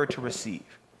hard word to receive.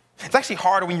 It's actually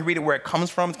harder when you read it where it comes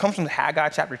from. It comes from Haggai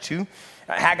chapter 2.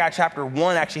 Haggai chapter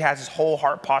 1 actually has this whole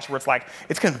heart posture where it's like,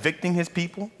 it's convicting his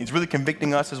people. It's really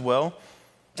convicting us as well.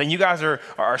 So you guys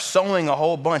are sowing a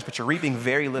whole bunch, but you're reaping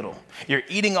very little. You're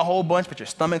eating a whole bunch, but your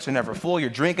stomachs are never full. You're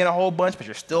drinking a whole bunch, but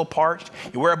you're still parched.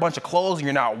 You wear a bunch of clothes and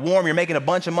you're not warm. You're making a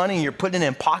bunch of money and you're putting it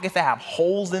in pockets that have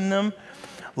holes in them.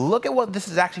 Look at what this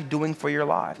is actually doing for your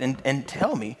life and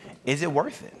tell me, is it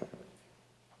worth it?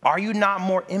 Are you not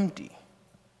more empty?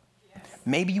 Yes.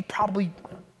 Maybe you probably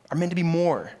are meant to be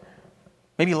more.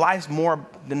 Maybe life's more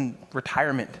than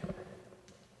retirement.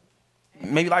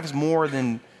 Maybe life is more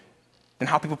than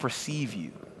how people perceive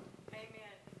you. Amen.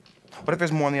 What if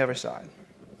there's more on the other side?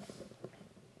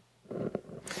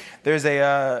 There's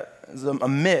a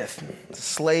myth, it's a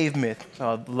slave myth,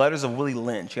 Letters of Willie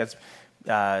Lynch. It's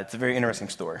a very interesting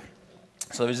story.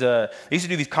 So they used to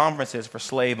do these conferences for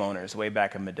slave owners way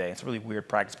back in the day. It's a really weird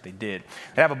practice, but they did.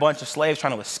 They have a bunch of slaves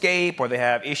trying to escape, or they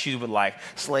have issues with like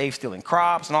slaves stealing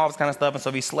crops and all this kind of stuff. And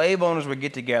so these slave owners would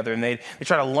get together and they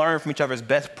try to learn from each other's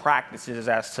best practices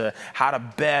as to how to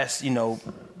best,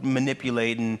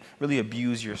 manipulate and really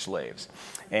abuse your slaves.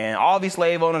 And all these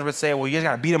slave owners would say, well, you just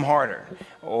got to beat them harder,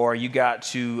 or you got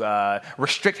to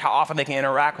restrict how often they can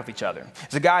interact with each other.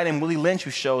 There's a guy named Willie Lynch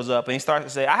who shows up, and he starts to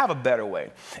say, I have a better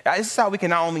way. This is how we can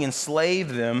not only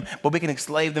enslave them, but we can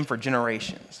enslave them for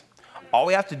generations. All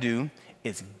we have to do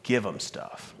is give them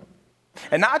stuff.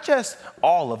 And not just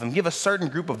all of them, give a certain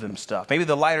group of them stuff. Maybe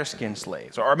the lighter-skinned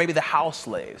slaves, or maybe the house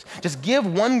slaves. Just give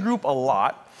one group a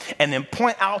lot, and then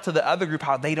point out to the other group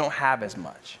how they don't have as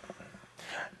much.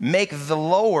 Make the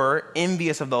lower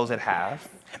envious of those that have.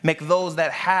 Make those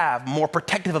that have more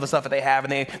protective of the stuff that they have,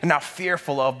 and they're not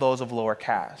fearful of those of lower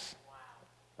caste.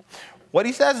 What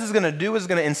he says is going to do is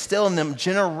going to instill in them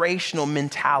generational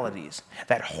mentalities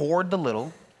that hoard the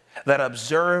little, that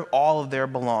observe all of their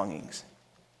belongings.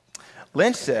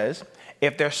 Lynch says,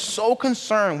 if they're so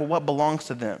concerned with what belongs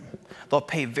to them, they'll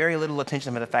pay very little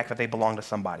attention to the fact that they belong to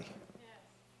somebody.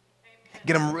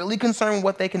 Get them really concerned with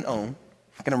what they can own.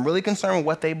 Get them really concerned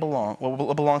with what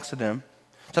what belongs to them,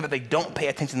 so that they don't pay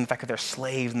attention to the fact that they're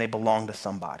slaves and they belong to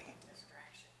somebody.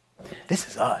 This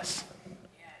is us.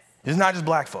 This is not just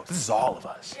black folks. This is all of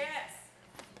us.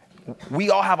 We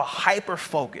all have a hyper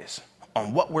focus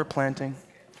on what we're planting,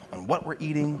 on what we're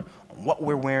eating, on what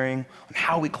we're wearing, on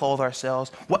how we clothe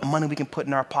ourselves, what money we can put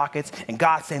in our pockets, and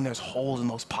God's saying there's holes in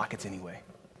those pockets anyway.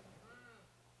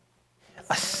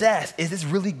 Assess, is this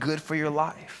really good for your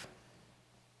life?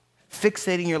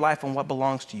 Fixating your life on what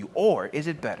belongs to you, or is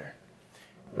it better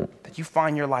that you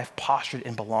find your life postured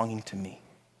in belonging to me?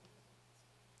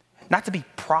 Not to be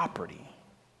property,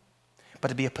 but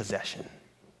to be a possession.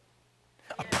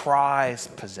 A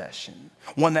prized possession.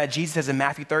 One that Jesus says in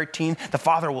Matthew 13, the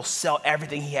Father will sell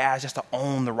everything he has just to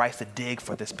own the rights to dig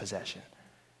for this possession.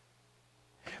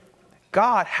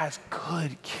 God has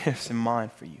good gifts in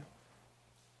mind for you.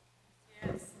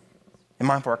 Yes. in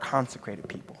mind for a consecrated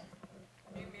people.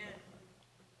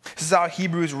 This is how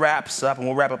Hebrews wraps up, and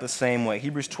we'll wrap up the same way.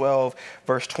 Hebrews 12,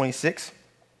 verse 26.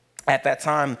 At that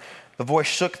time, the voice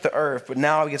shook the earth, but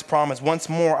now he has promised, once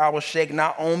more I will shake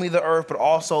not only the earth, but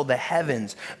also the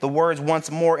heavens. The words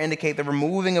once more indicate the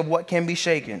removing of what can be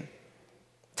shaken,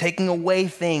 taking away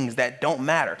things that don't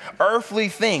matter. Earthly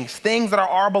things, things that are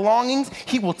our belongings,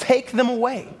 he will take them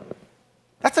away.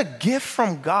 That's a gift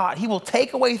from God. He will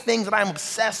take away things that I'm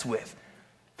obsessed with,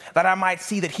 that I might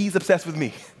see that he's obsessed with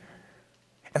me,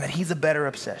 and that he's a better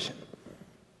obsession.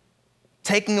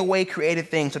 Taking away created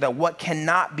things so that what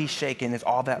cannot be shaken is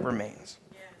all that remains.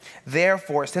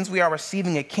 Therefore, since we are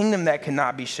receiving a kingdom that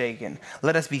cannot be shaken,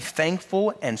 let us be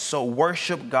thankful and so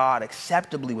worship God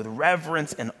acceptably with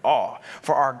reverence and awe,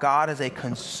 for our God is a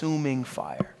consuming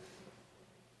fire.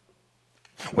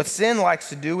 What sin likes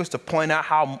to do is to point out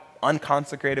how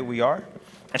unconsecrated we are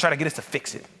and try to get us to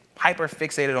fix it. Hyper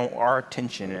fixated on our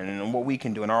attention and on what we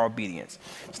can do and our obedience.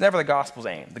 It's never the gospel's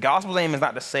aim. The gospel's aim is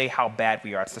not to say how bad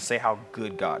we are, it's to say how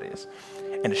good God is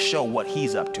and to show what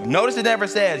he's up to. Notice it never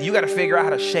says you got to figure out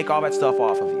how to shake all that stuff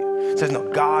off of you. It says, no,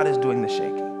 God is doing the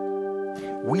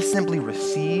shaking. We simply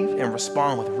receive and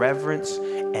respond with reverence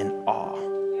and awe.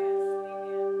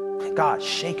 God,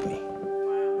 shake me.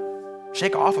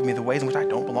 Shake off of me the ways in which I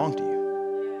don't belong to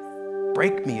you.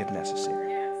 Break me if necessary.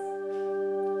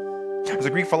 There's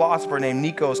a Greek philosopher named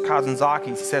Nikos Kazantzakis.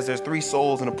 He says there's 3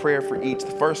 souls and a prayer for each.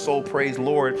 The first soul prays,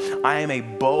 Lord, I am a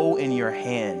bow in your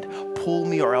hand. Pull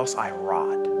me or else I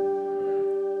rot.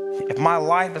 If my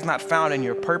life is not found in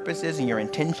your purposes and your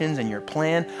intentions and your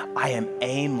plan, I am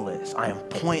aimless. I am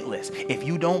pointless. If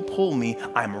you don't pull me,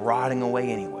 I'm rotting away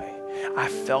anyway. I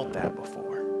felt that before.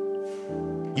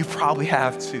 You probably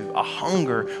have too. A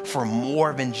hunger for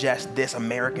more than just this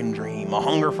American dream. A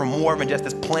hunger for more than just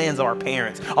the plans of our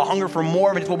parents. A hunger for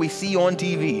more than just what we see on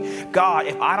TV. God,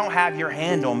 if I don't have your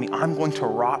hand on me, I'm going to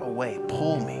rot away.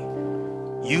 Pull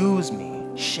me. Use me.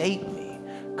 Shape me.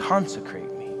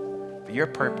 Consecrate me for your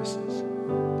purposes.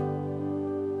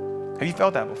 Have you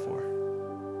felt that before?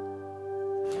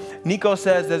 Nico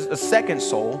says there's a second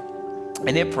soul,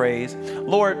 and it prays,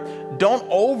 Lord, don't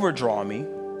overdraw me,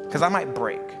 because I might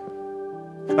break.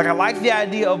 Like, I like the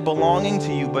idea of belonging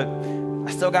to you, but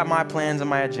I still got my plans and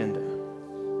my agenda.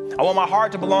 I want my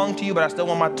heart to belong to you, but I still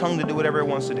want my tongue to do whatever it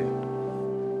wants to do.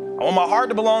 I want my heart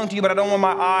to belong to you, but I don't want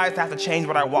my eyes to have to change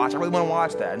what I watch. I really want to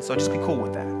watch that, and so just be cool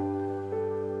with that.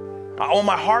 I want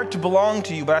my heart to belong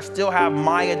to you, but I still have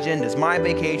my agendas, my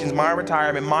vacations, my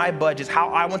retirement, my budgets, how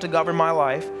I want to govern my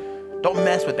life. Don't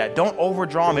mess with that. Don't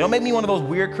overdraw me. Don't make me one of those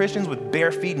weird Christians with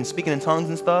bare feet and speaking in tongues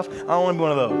and stuff. I don't want to be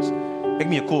one of those. Make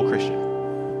me a cool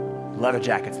Christian. Leather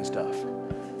jackets and stuff.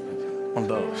 One of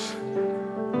those.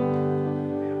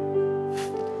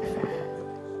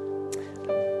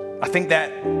 I think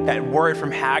that word from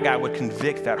Haggai would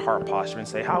convict that heart posture and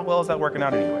say, how well is that working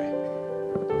out anyway?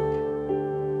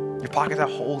 Your pockets have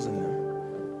holes in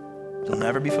them. They'll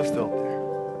never be fulfilled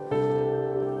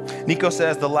there. Nico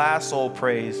says the last soul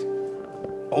prays,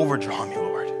 overdraw me,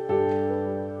 Lord.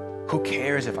 Who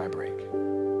cares if I break?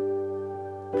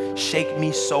 Shake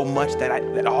me so much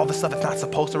that all the stuff that's not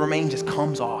supposed to remain just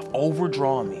comes off.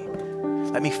 Overdraw me.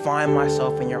 Let me find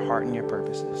myself in your heart and your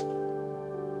purposes.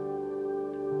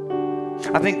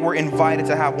 I think we're invited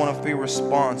to have one of 3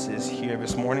 responses here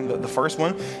this morning. The first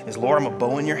one is, Lord, I'm a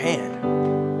bow in your hand.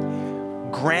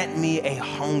 Grant me a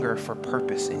hunger for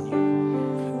purpose in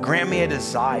you. Grant me a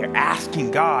desire, asking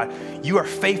God, you are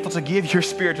faithful to give your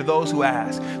spirit to those who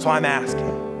ask. So I'm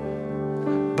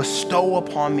asking, bestow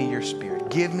upon me your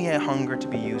spirit. Give me a hunger to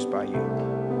be used by you.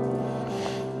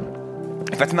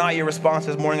 If that's not your response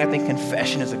this morning, I think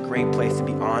confession is a great place to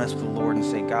be honest with the Lord and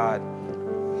say, God,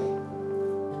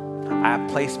 I have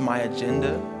placed my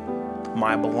agenda,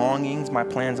 my belongings, my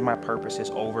plans, and my purposes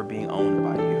over being owned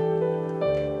by you.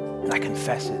 And I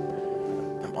confess it.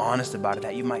 I'm honest about it,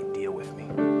 that you might deal with me.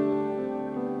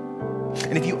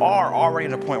 And if you are already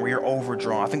at a point where you're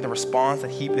overdrawn, I think the response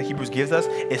that Hebrews gives us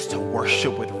is to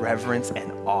worship with reverence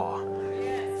and awe.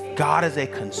 God is a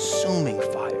consuming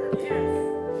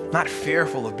fire. Not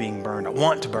fearful of being burned. I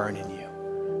want to burn in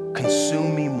you.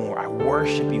 Consume me more. I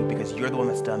worship you because you're the one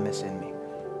that's done this in me.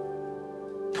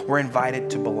 We're invited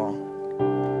to belong.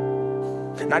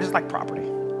 Not just like property,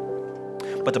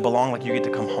 but to belong like you get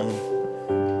to come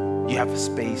home. You have a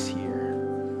space here.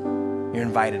 You're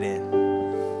invited in.